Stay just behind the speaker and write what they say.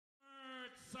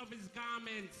of his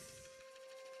garments.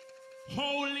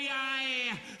 Holy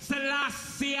I,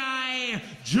 Selassie I,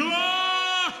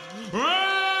 Jah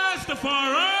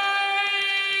Rastafari.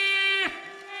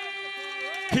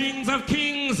 Kings of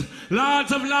kings,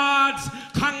 lords of lords,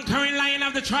 conquering lion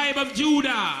of the tribe of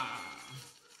Judah.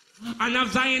 And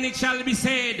of Zion it shall be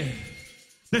said,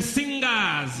 the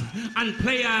singers and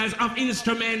players of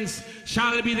instruments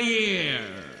shall be there.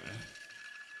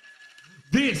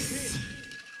 This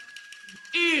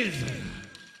is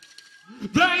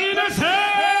the innocent.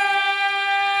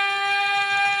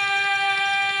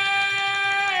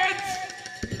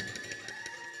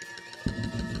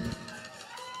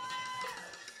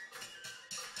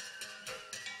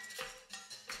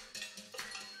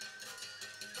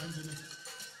 Engineer.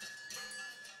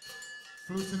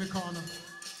 Flute in the corner.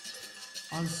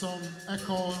 And some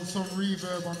echo and some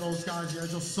reverb on those guys, yeah,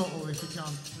 just subtle if you can,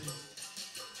 please.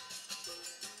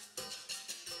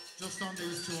 Just on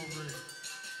these two over here.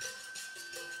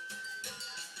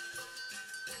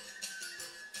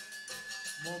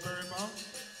 More berimbau.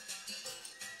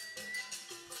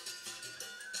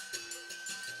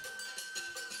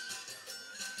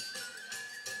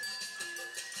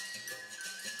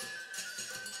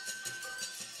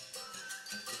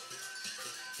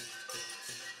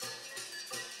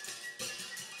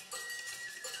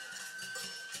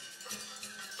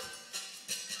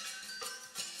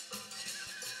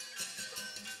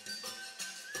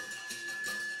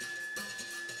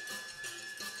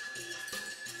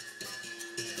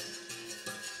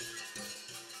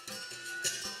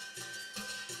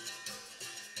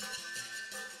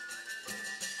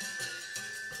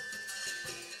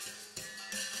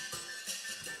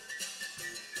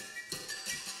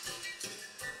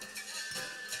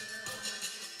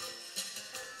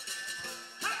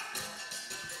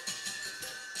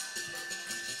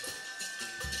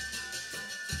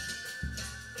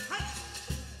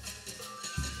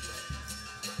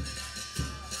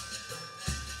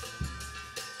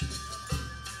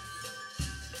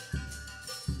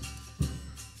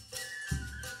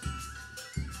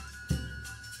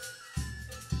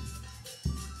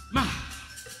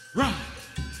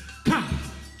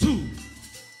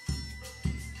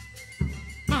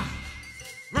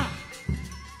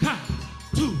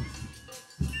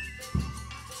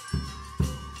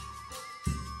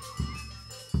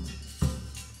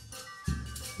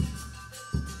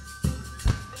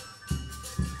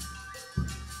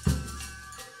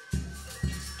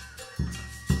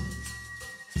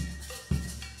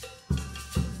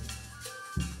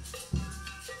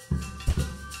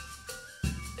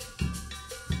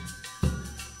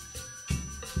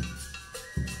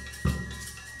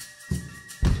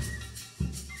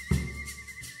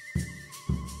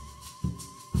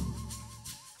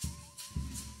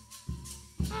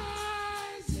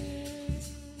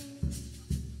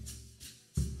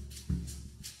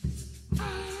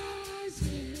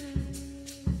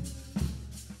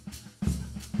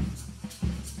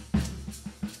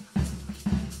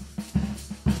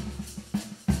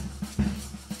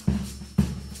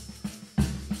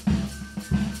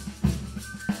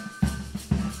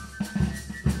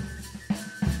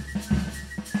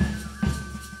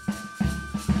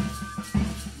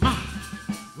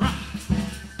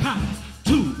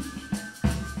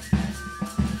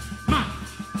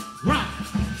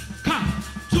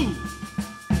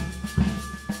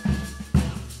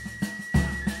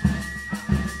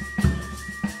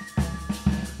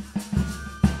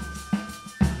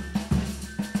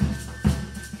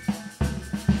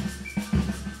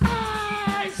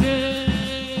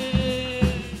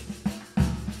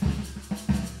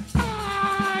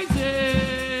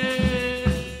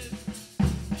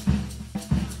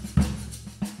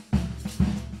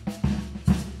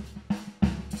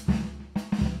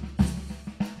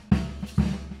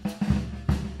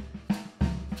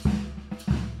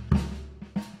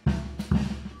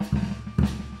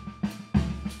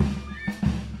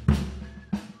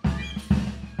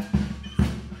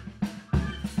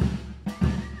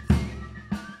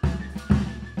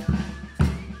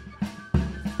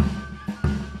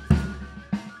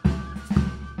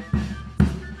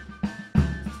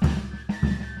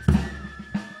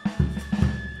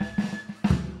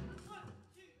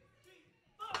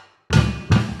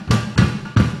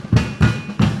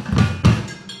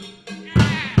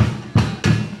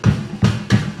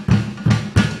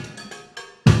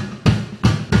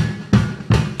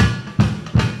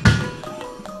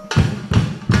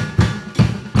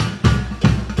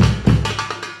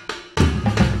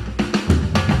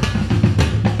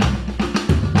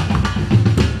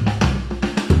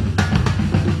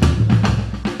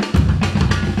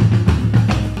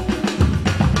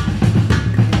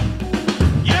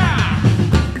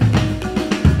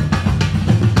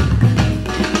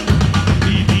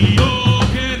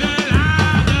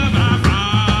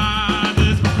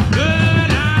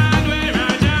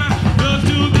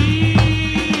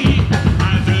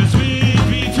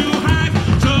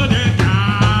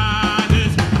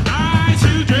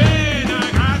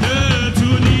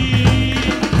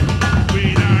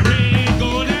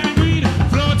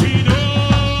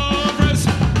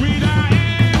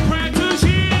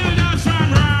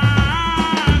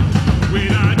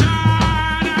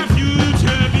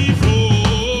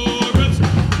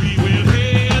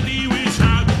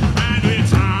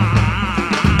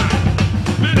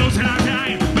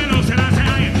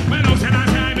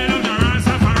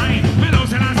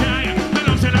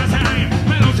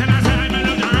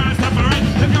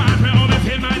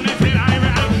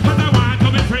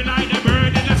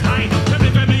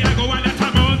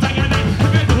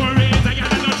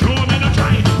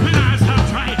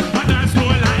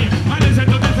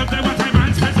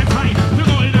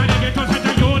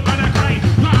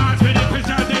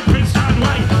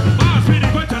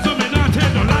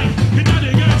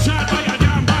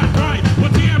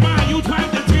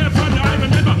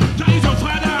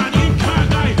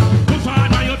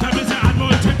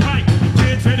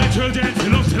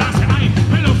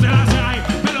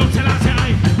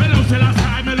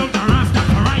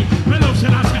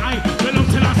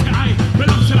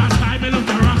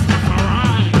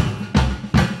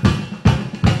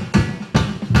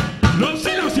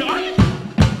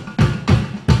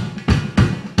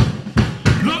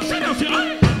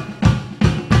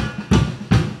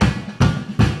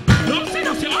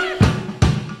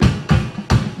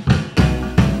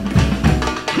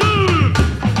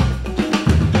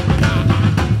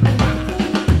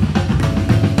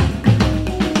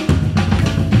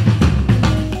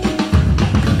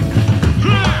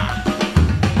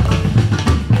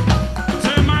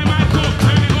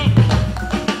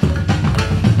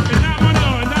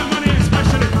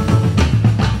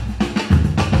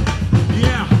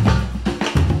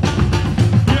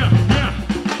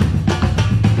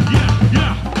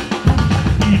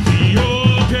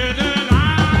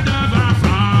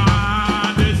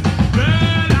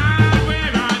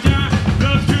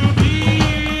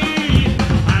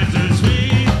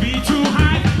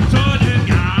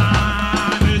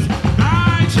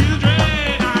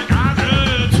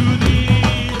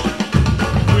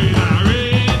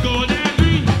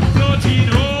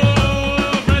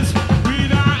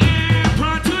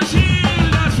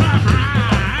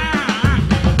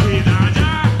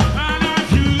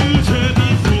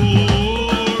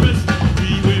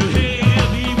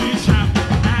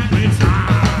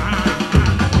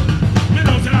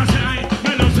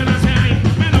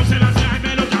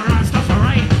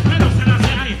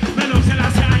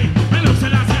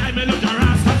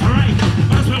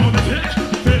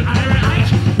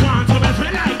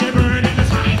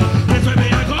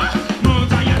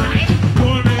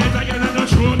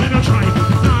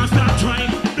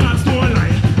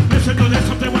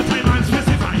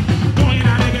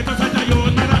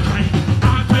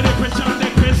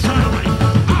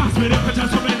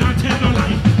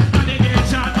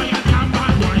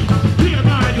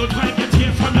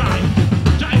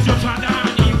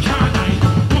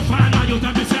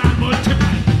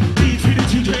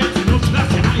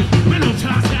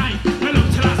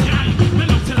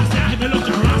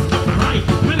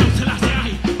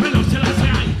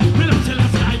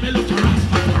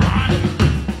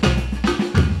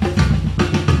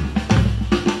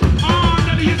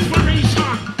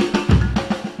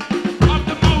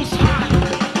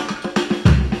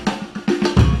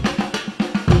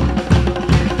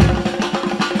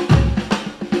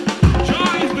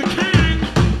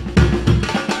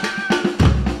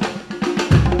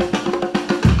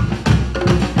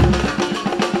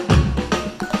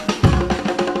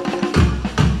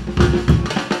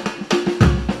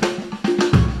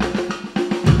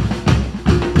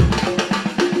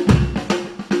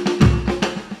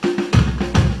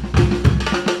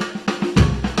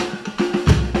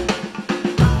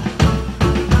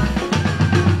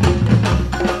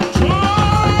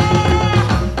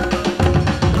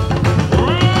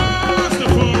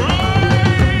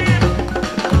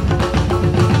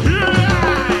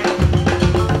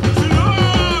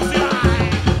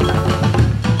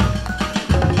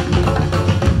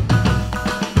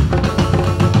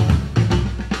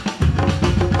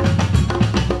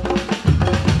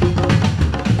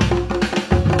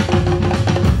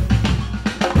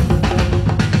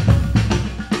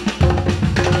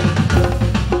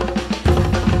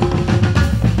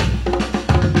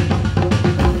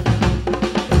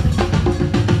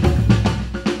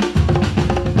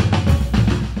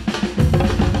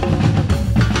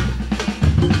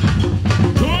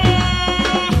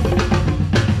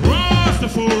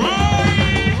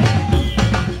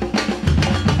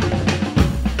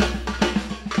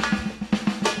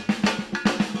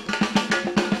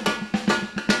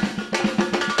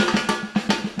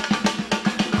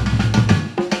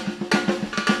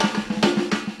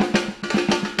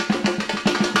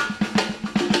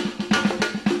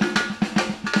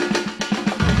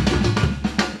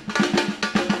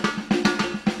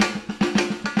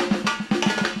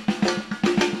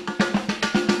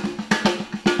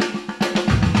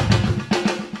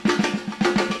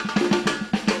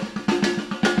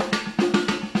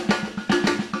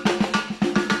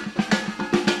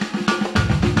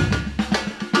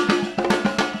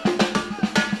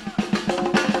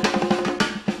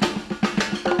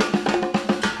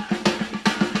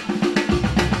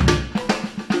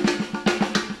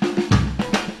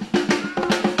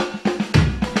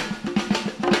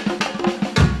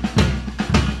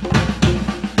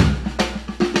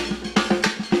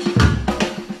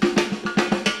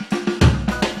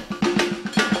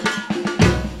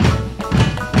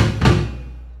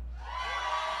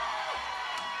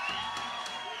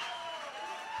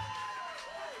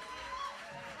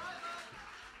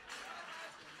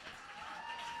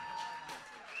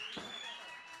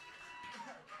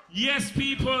 Yes,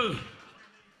 people.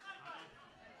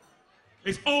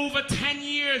 It's over 10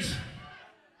 years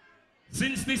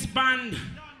since this band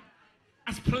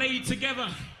has played together.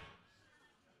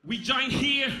 We joined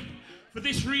here for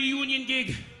this reunion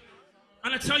gig.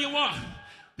 And I tell you what,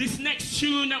 this next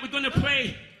tune that we're going to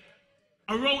play,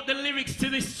 I wrote the lyrics to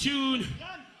this tune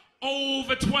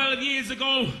over 12 years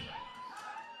ago.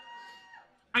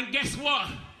 And guess what?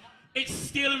 It's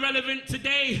still relevant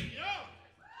today.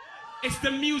 It's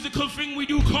the musical thing we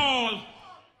do call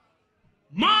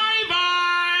My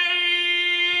Vibe.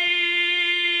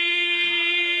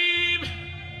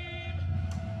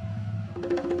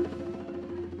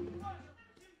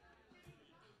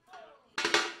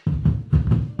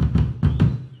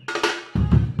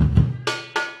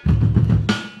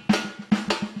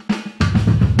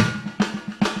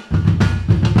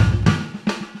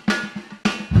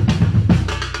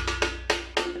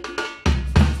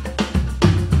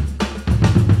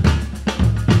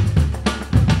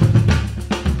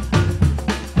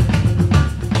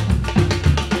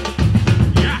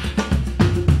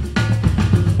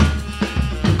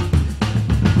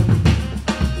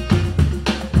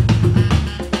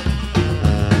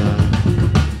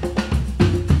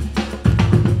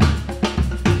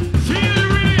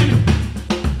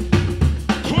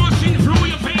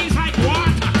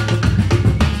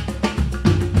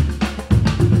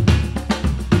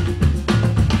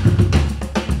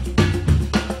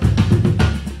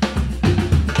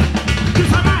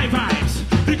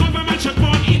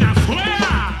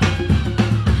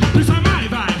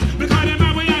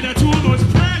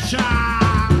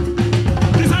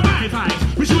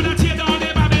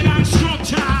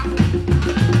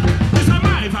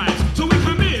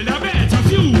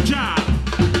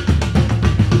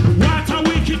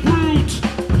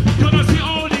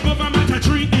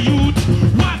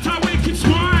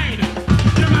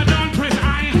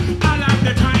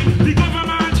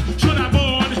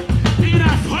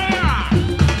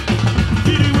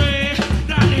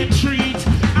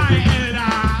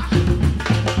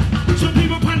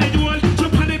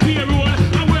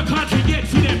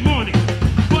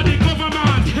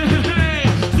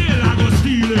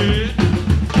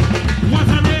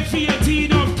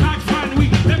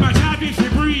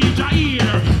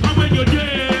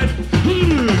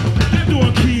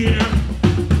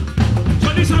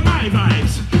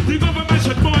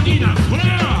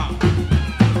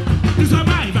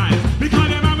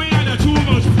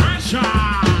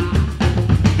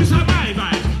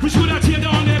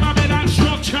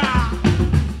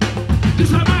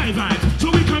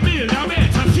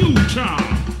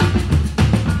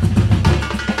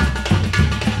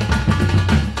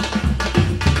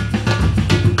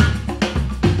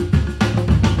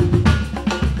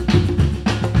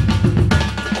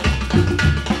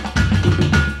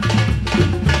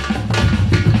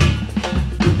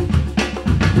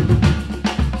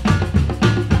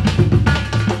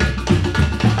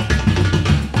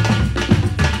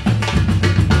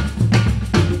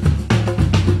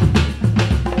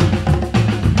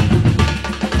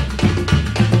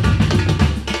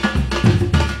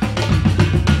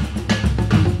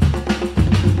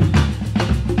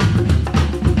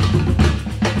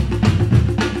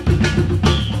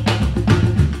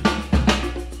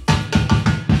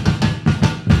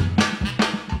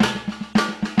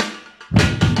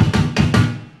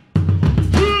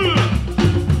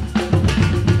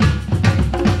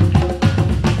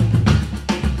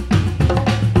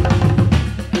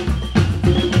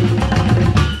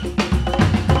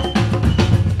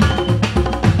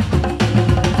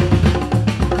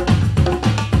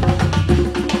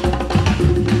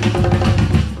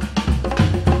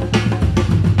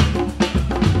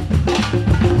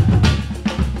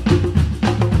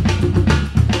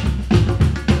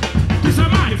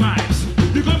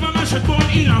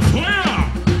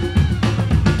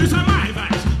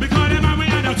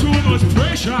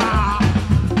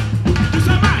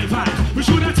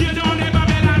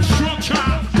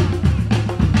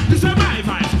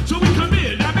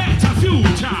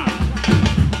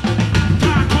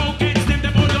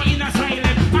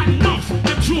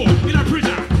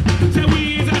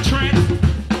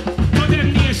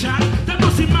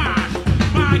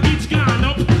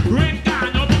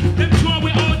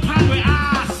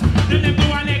 Then them go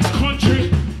and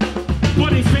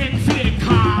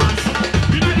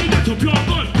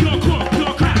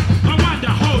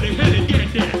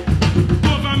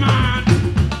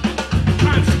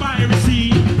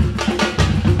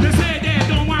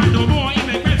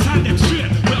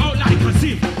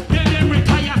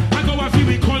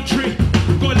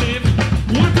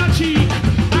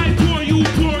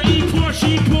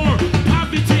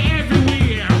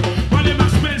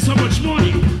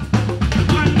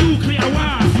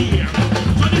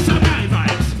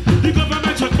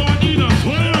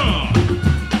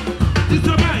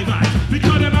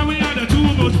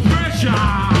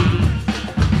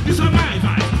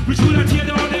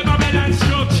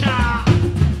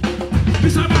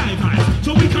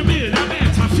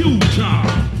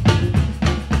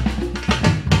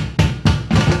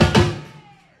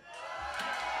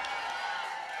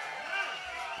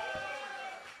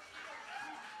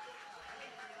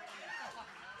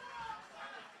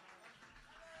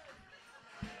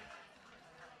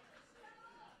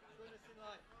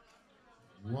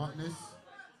Whatness?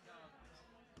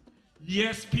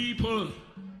 Yes, people.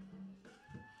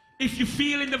 If you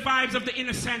feel in the vibes of the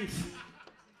innocent,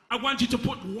 I want you to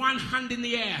put one hand in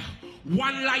the air,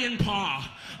 one lion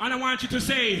paw, and I want you to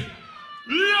say,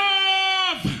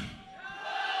 love!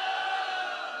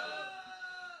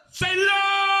 Say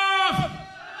love!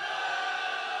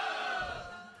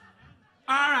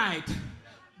 All right.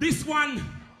 This one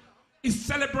is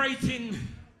celebrating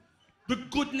the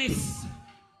goodness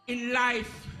in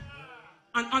life.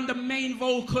 And on the main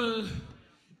vocal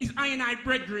is I and I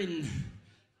brethren,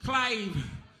 Clive.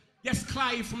 Yes,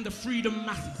 Clive from the Freedom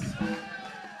Masses.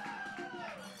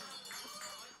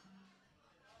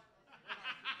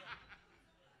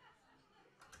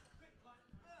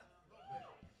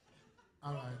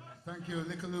 All right, thank you. A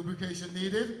little lubrication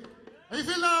needed. Are you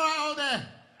feeling all right out there?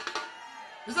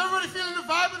 Is everybody feeling the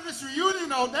vibe of this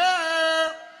reunion out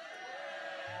there?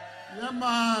 Yeah,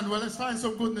 man. Well, let's find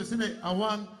some goodness in it. A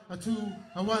 1, a 2,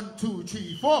 a 1, 2,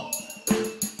 3, 4.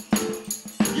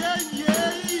 Yeah,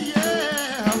 yeah,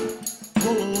 yeah.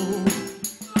 Whoa.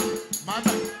 My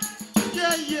bad.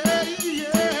 Yeah, yeah,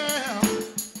 yeah.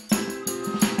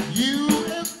 You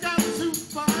have got to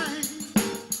find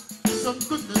some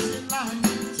goodness in life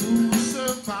to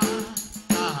survive.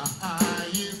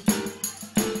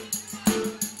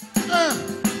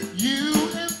 You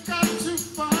have got to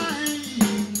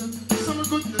find some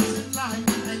goodness in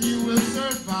life and you will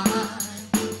survive.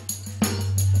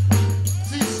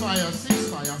 Ceasefire,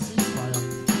 ceasefire, ceasefire.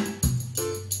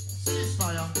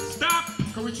 Ceasefire. Stop!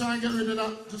 Can we try and get rid of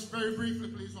that just very briefly,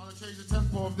 please, while I change the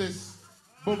tempo of this?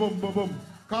 Boom, boom, boom, boom.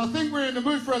 Because I think we're in the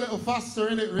mood for a little faster,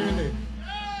 innit, really?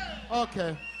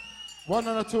 Okay. 1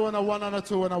 and a 2 and a 1 and a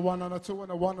 2 and a 1 and a 2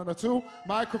 and a 1 and a 2.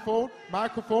 Microphone,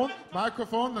 microphone,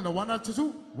 microphone, and a 1 and a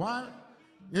 2. 1.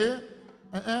 Yeah.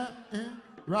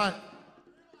 Right.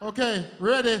 Okay.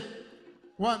 Ready?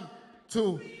 1,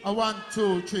 2, a 1,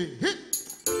 2, 3. Hit.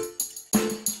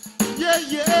 Yeah,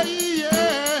 yeah,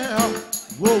 yeah.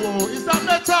 Whoa, whoa. Is that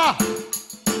better?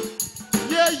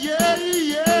 Yeah, yeah,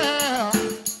 yeah.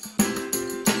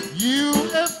 You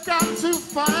have got to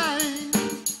find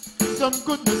some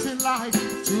goodness in life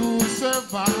to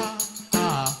survive.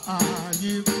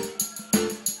 You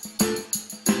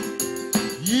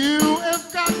have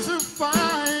got to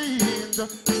find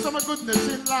some goodness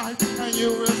in life and you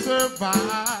will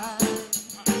survive.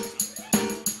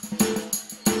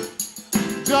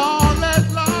 Don't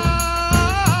let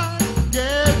life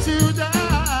get you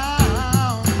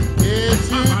down, get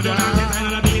you down.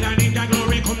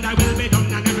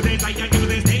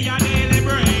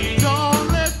 Don't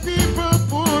let people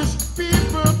push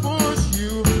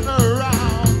you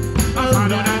around.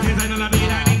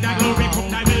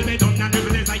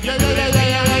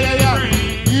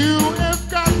 You have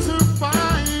got to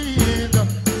find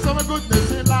some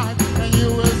goodness in life and you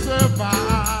will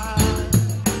survive.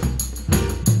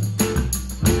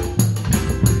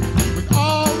 With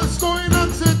all that's going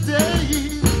on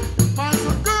today, find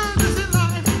some goodness in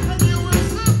life and you will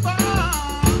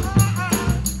survive.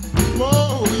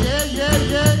 Whoa, yeah, yeah,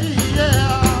 yeah,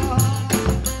 yeah.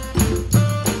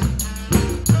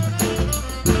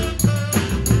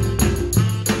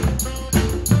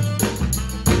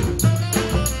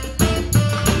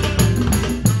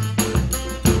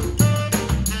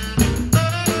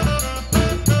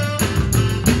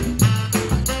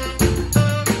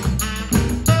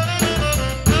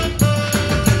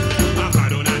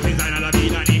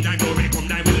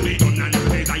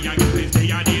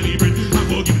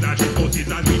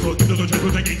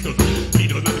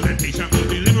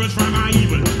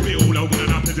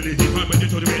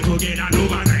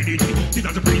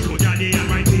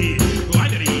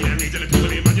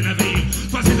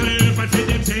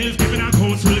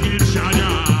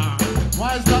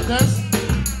 Why is that this?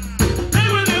 They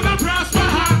will never prosper,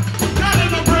 they'll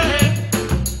never pray.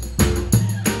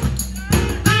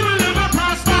 They will never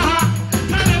prosper,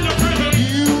 they'll never pray.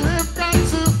 You have got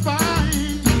to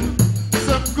find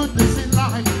some goodness in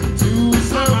life to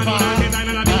survive.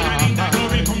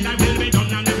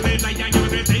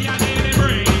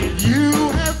 You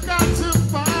have got to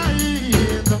find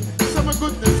some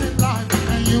goodness in life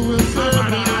and you will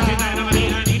survive.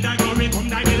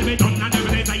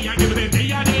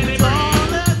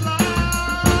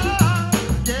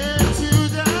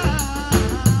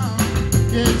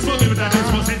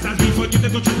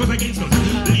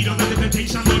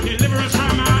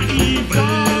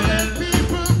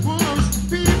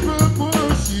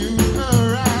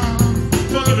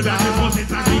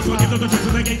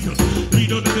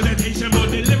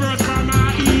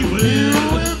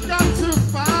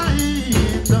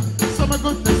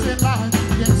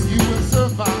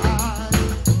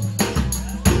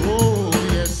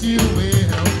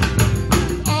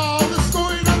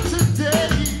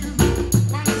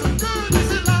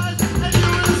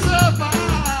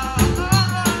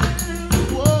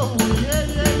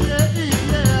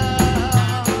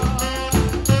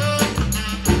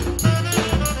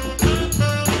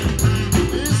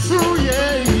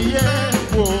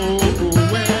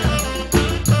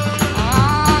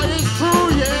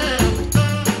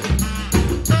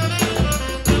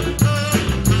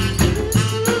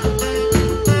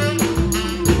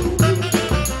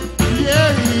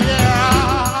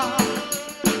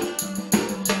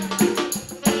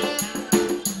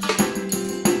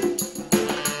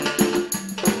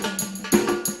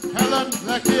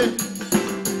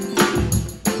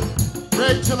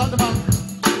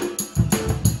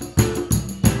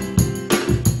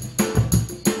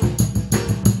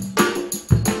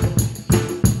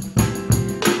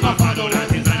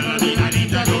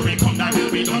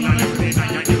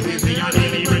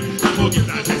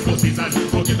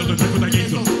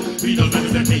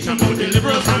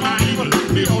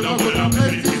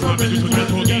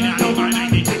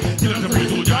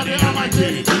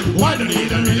 the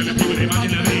leader, ready to put him in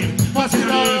the lead. Passing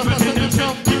out, passing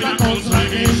himself to the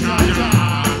consolation.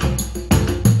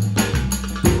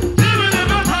 They will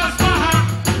never prosper.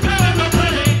 Tell them to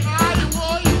pray. I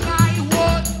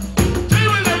would. They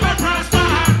will never prosper.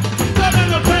 Tell them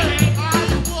to pray. I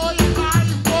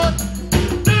would.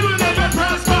 They will never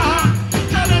prosper.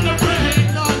 Tell them to pray.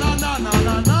 No.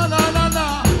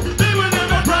 They will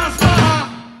never prosper.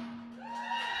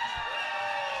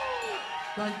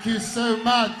 Thank you so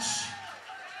much.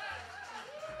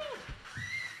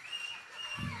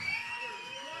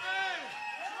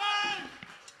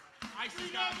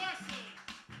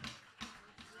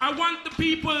 I want the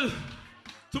people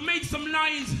to make some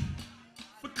noise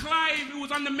for Clive, who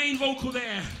was on the main vocal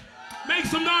there. Make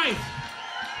some noise.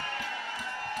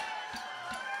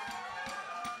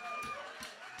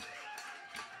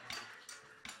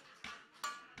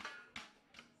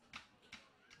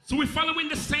 So we're following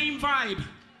the same vibe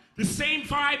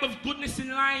of goodness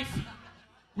in life.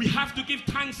 We have to give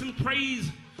thanks and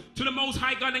praise to the Most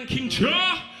High God and King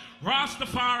Jah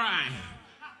Rastafari.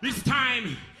 This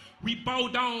time, we bow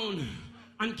down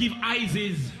and give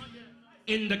Isis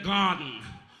in the garden.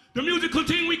 The musical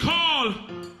thing we call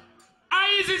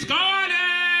Isis Garden.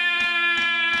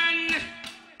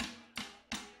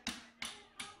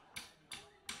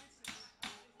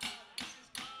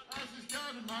 Isis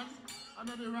Garden, man. I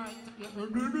know the right.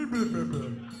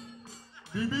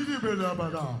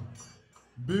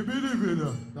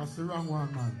 That's the wrong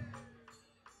one, man.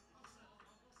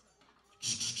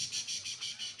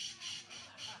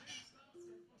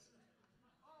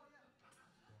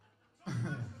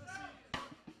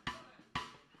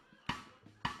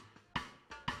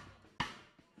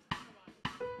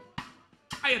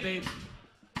 Hiya, babe.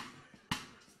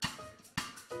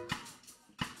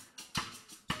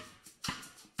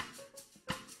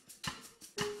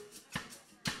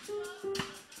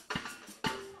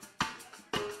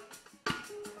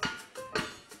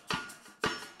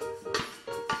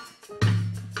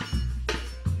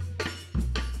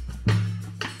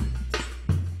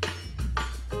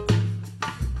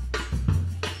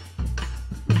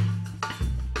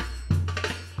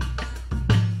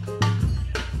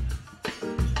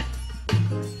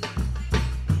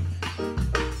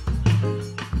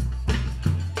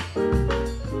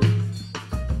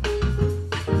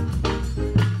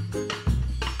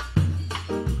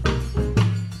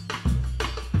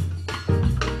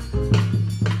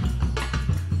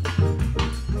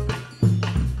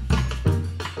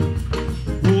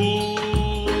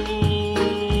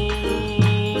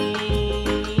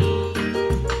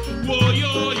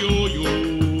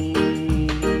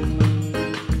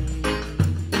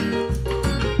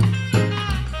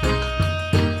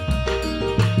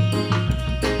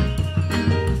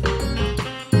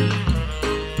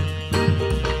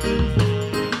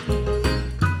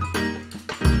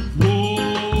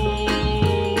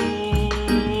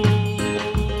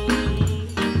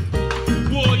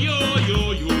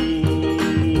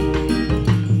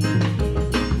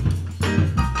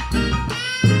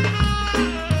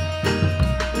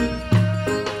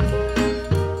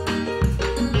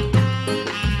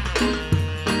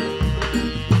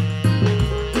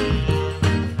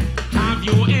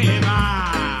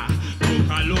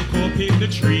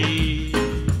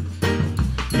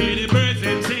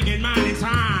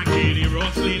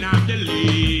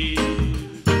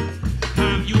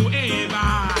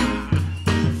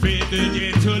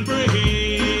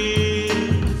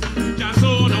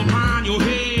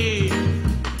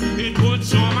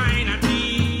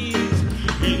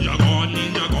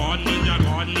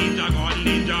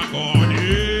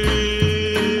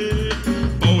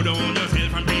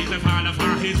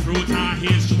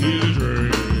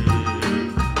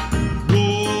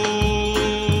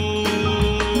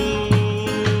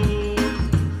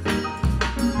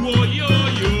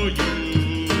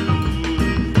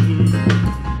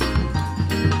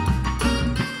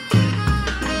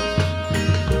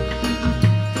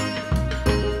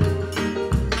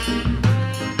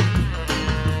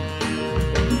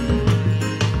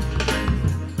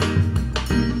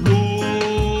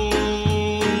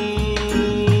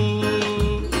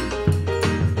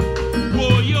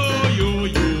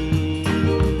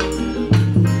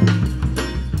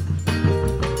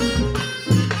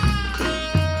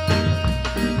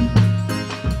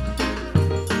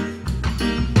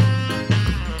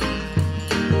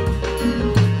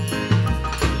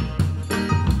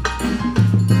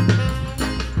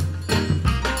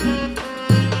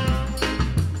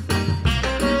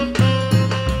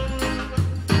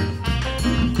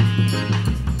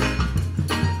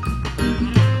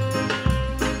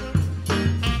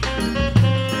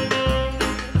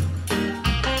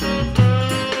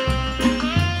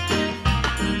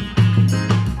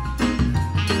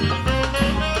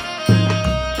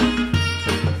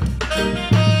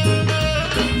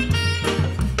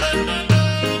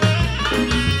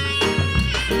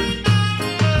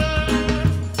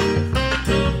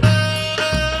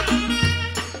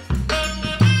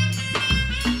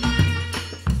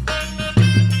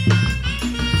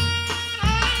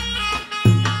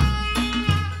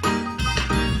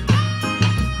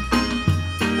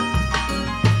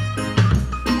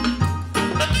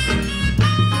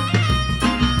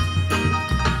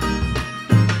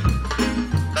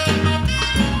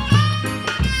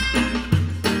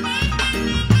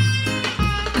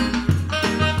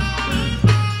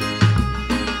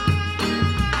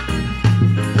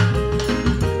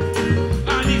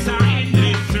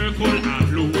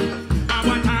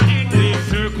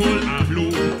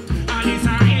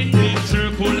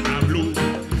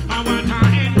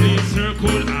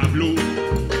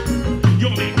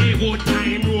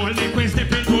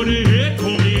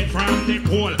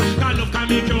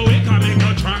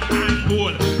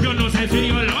 gold. You know, say for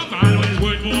your love always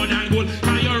worth more than gold.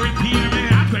 Can you repair me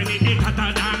heart when it is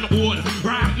hotter than gold?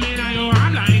 Wrap me in your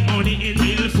hand like money in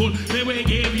bill full. Me will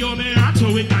give you me heart so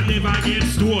it can never get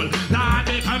stole. Lord,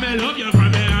 because me love you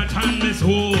from me heart and me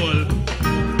soul.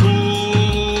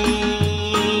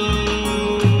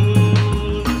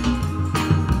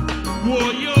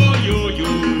 Whoa, yo, yo, yo.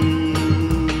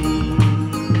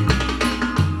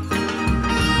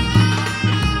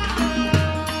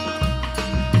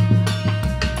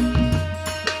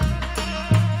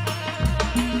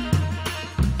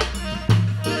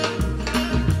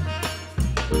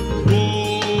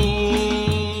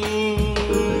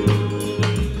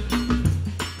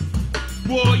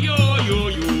 Whoa, yo, yo,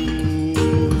 yo.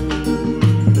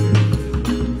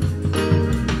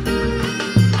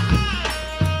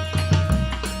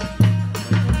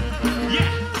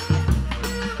 Yeah.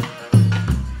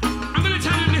 I'm gonna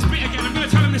tell him this bit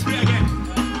again.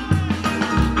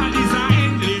 And it's an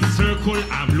endless circle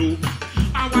of loop.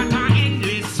 I want an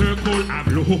endless circle of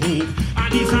loop.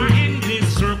 And it's an endless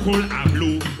circle of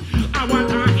loop. I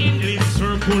want an endless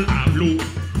circle of loop.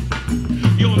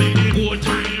 You make the good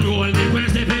time roll, the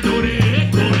quest if it do the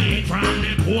hit, pull it from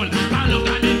the pole. I look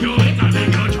at the view, it can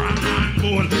make you strong and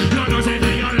bold. No, no, say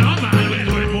that your love always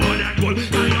worth more than gold.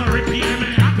 Can you repair me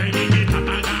up and it is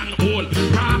hotter than gold?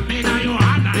 Wrap me in your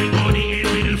hand like money in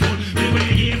bill full. Me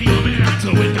will give you me heart so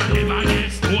it can never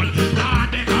get stole. Lord,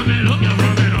 they come and love you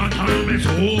from it out of my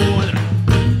soul.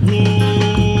 Whoa.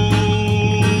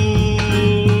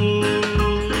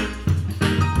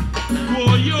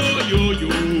 Whoa, yo, yo, yo.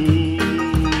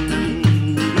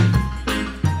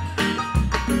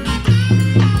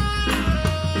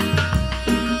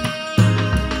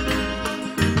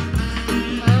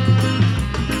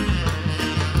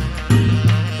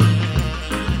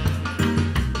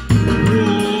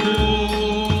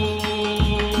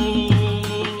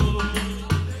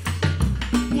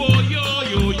 Whoa, yo,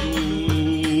 yo, yo.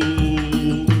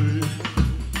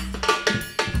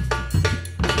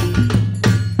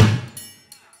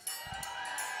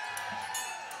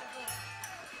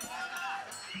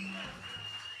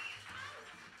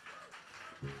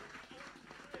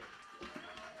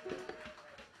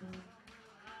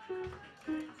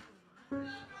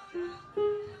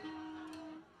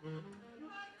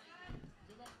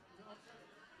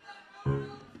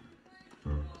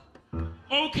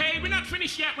 Okay, we're not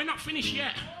finished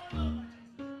yet.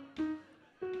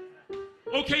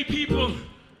 Okay, people.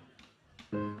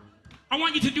 I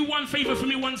want you to do one favor for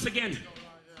me once again.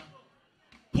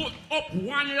 Put up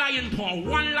one lion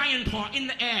paw in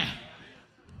the air.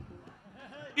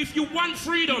 If you want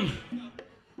freedom,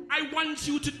 I want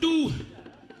you to do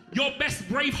your best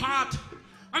brave heart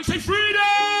and say freedom!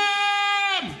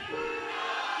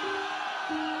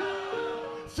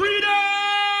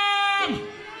 Freedom!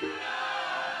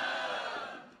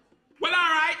 Well,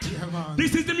 all right. Yeah,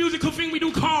 this is the musical thing we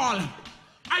do call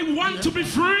I Want to Be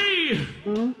Free.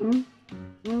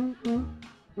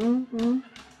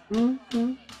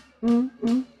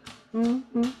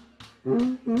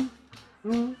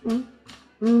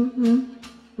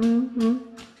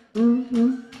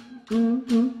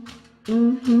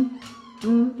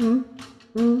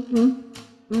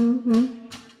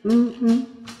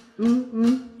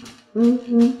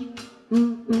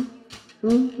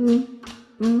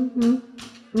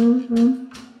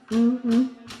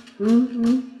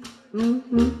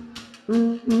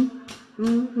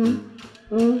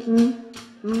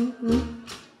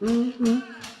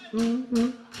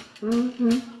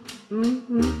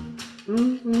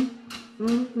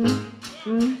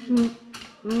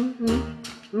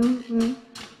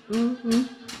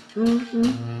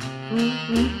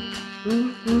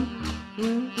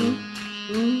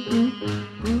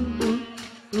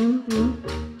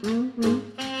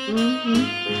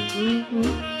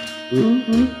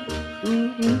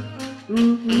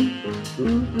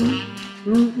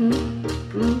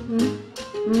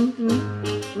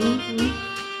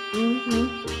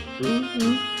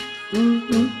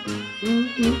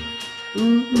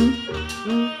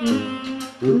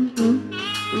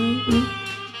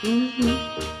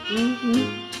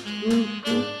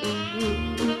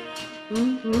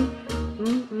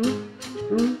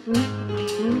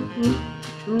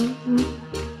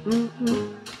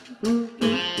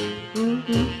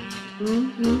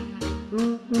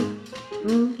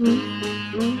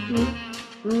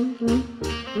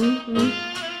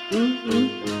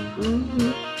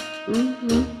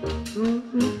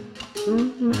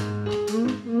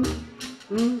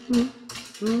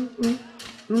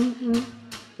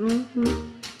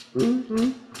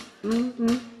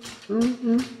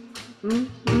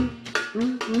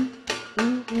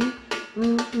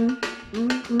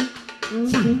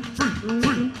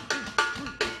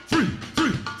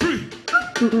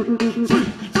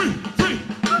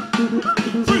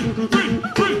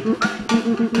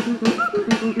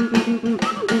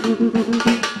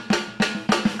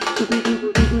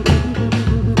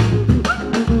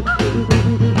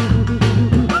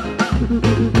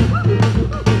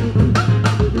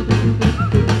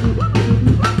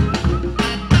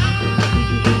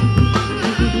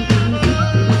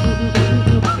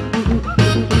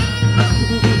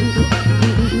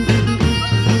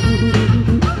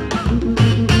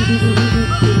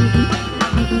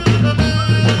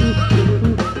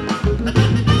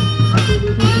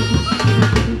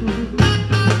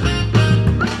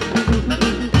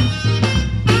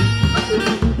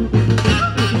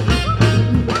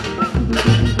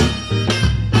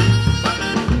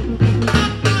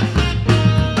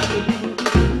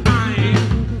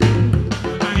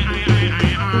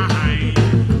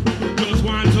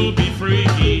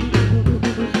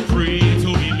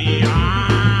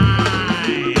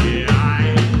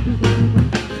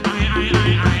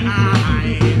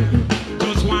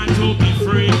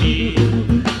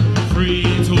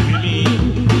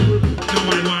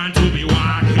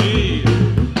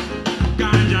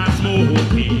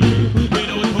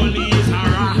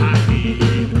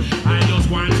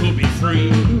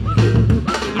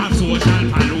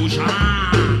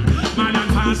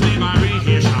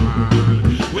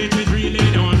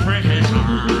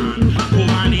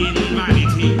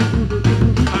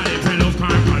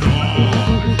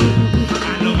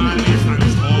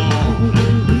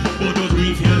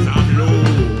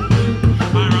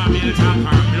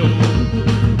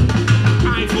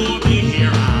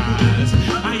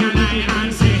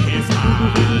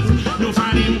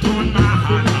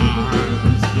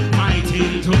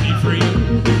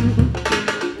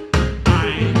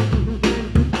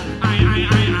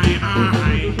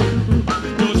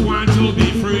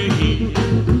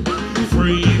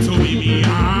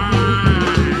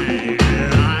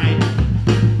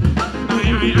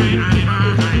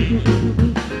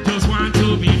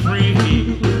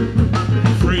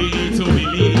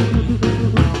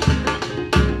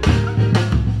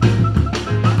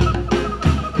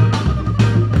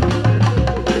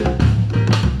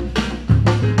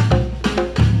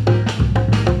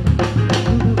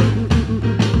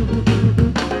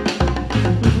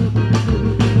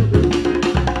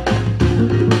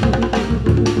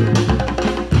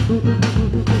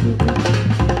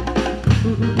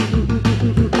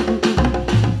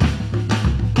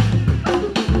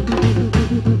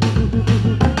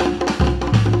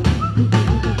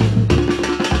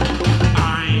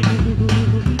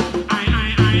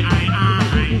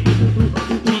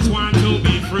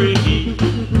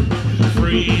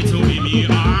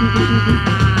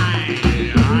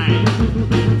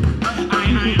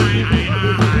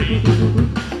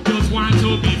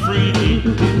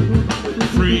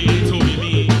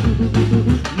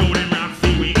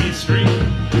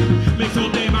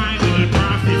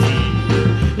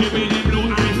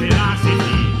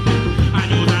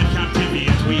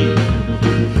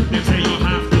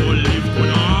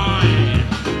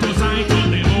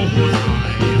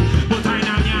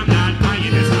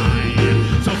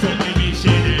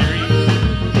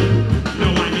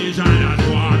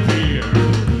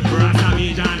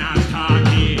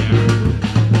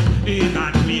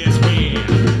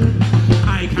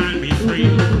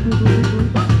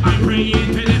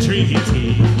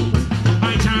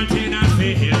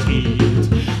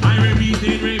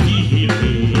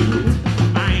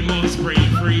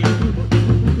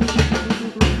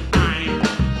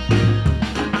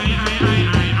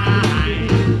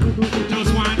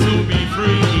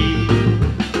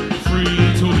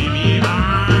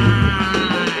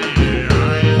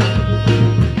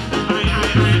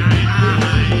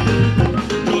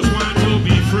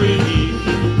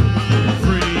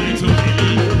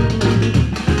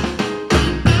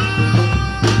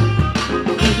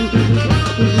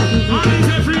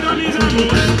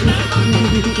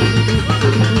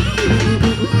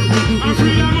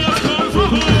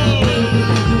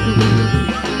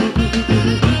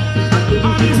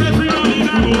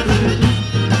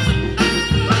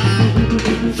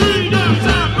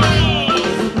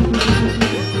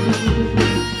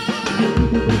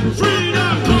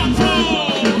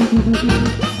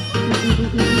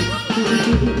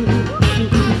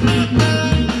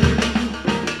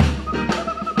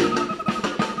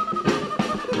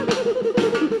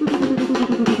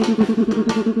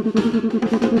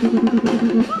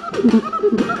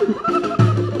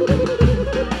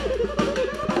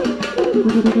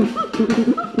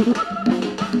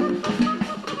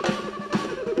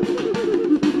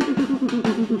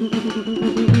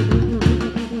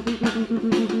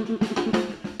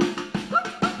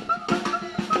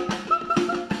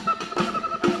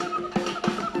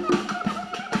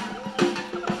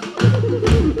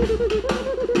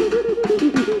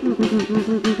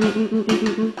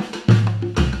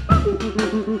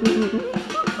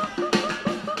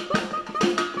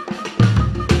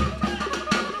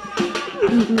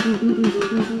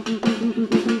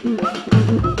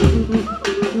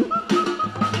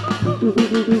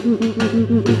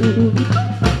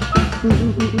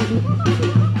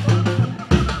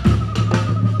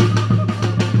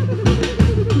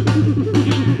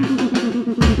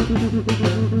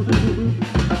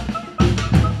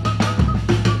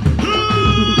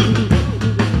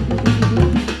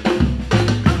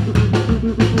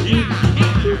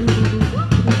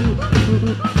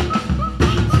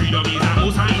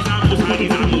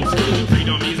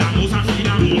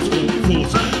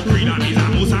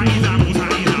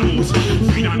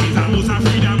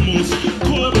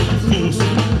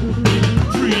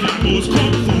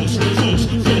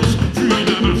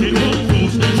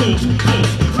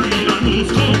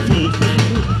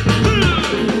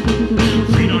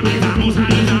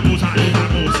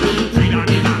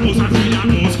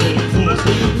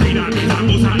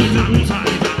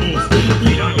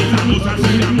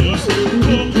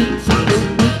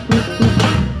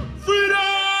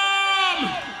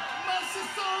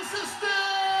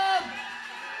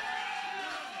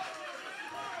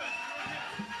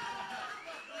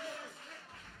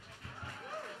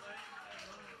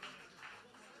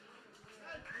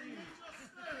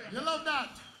 You love that?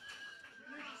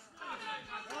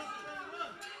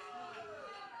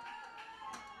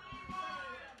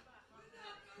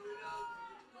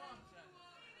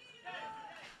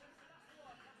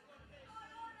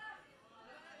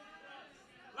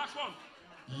 Last one.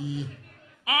 Yeah.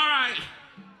 All right.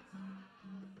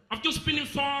 I've just been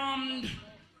informed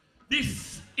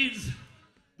this is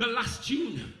the last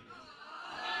tune.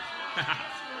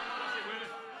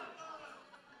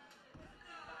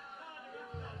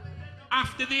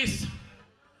 After this,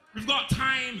 we've got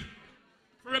time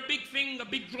for a big thing, a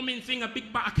big drumming thing, a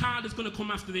big batacard is going to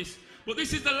come after this. But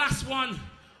this is the last one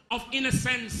of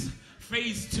Innocence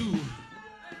Phase 2.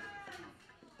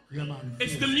 Yeah, man.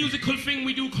 It's the musical thing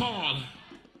we do call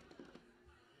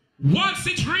What's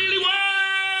It Really Worth?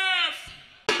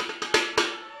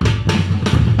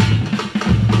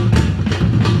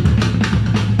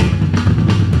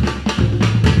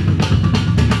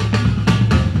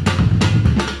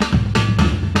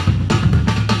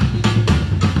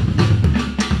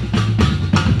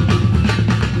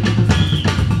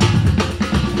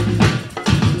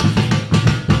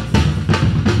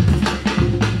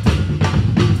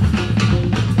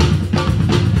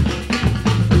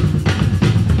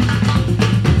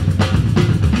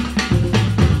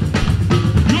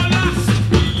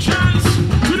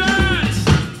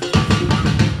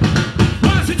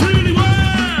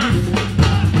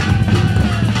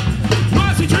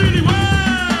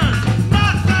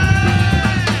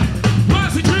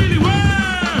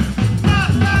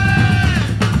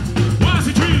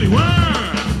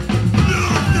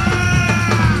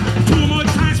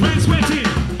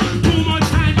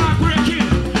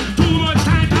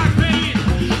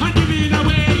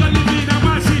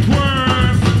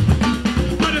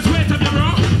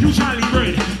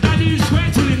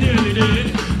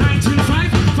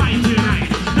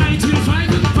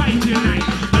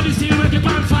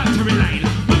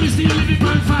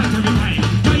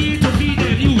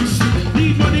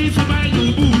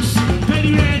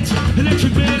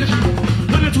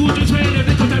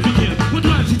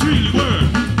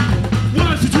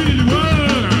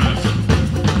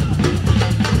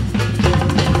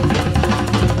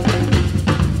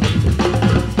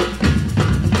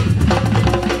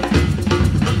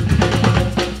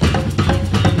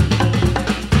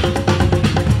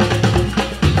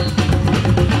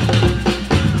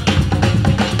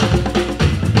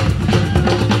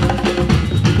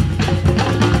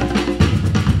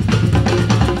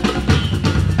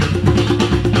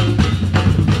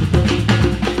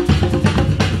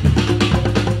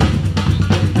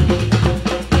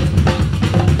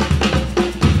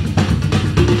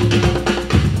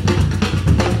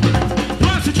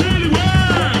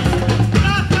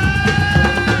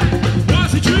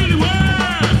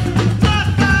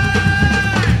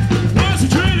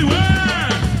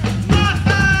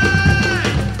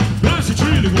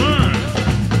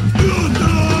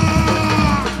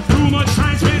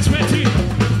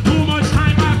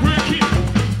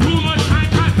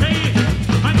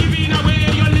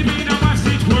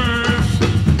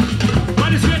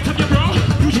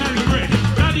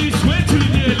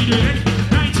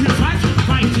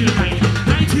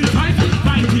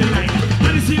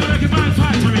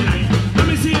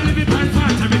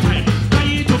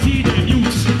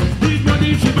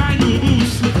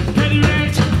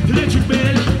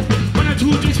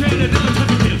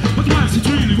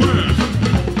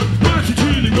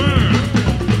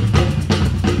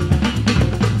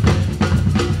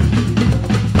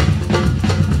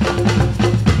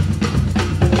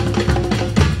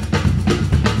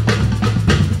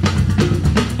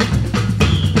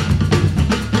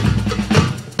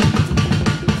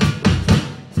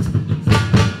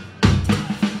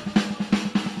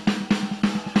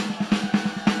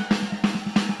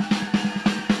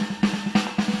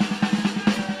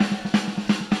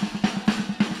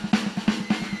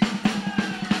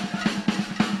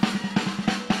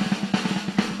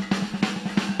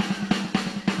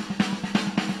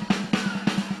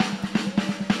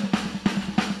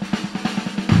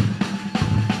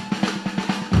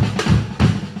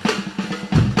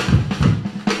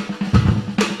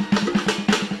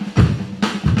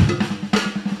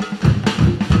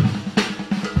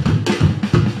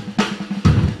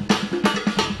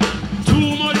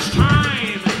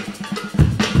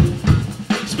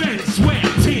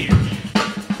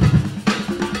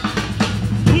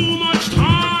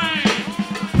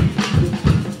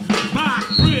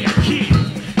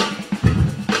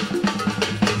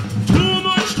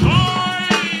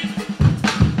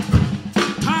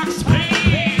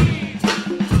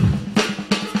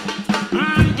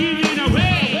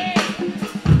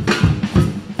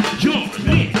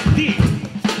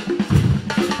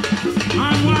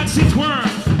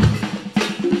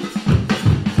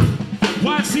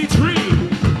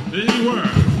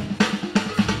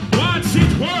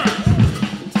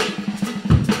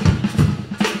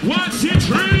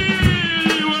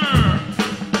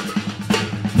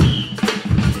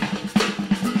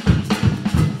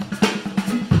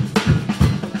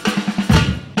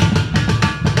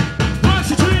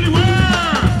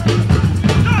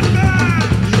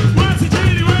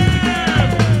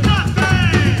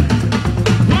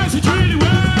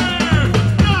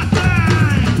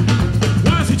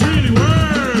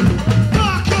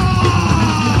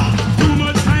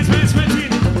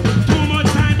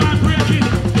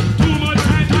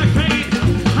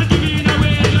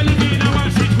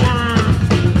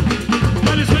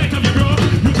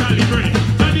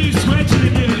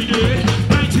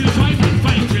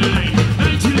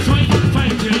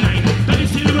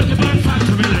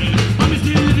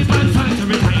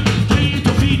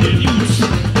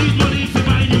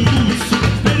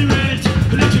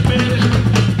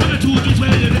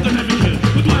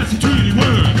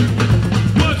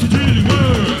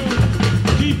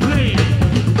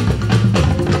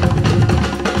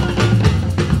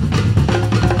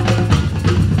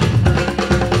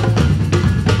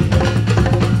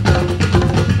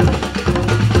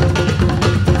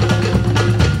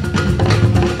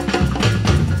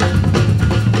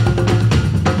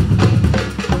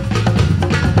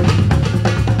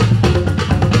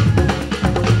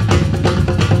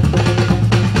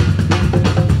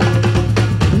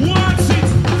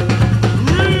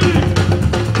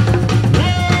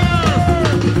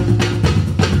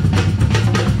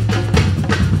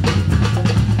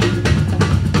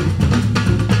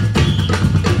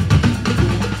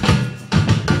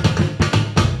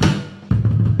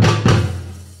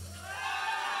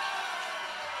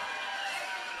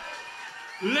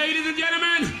 Ladies and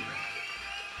gentlemen,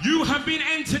 you have been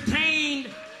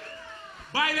entertained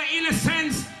by the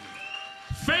Innocence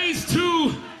Phase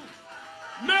 2.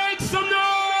 Make some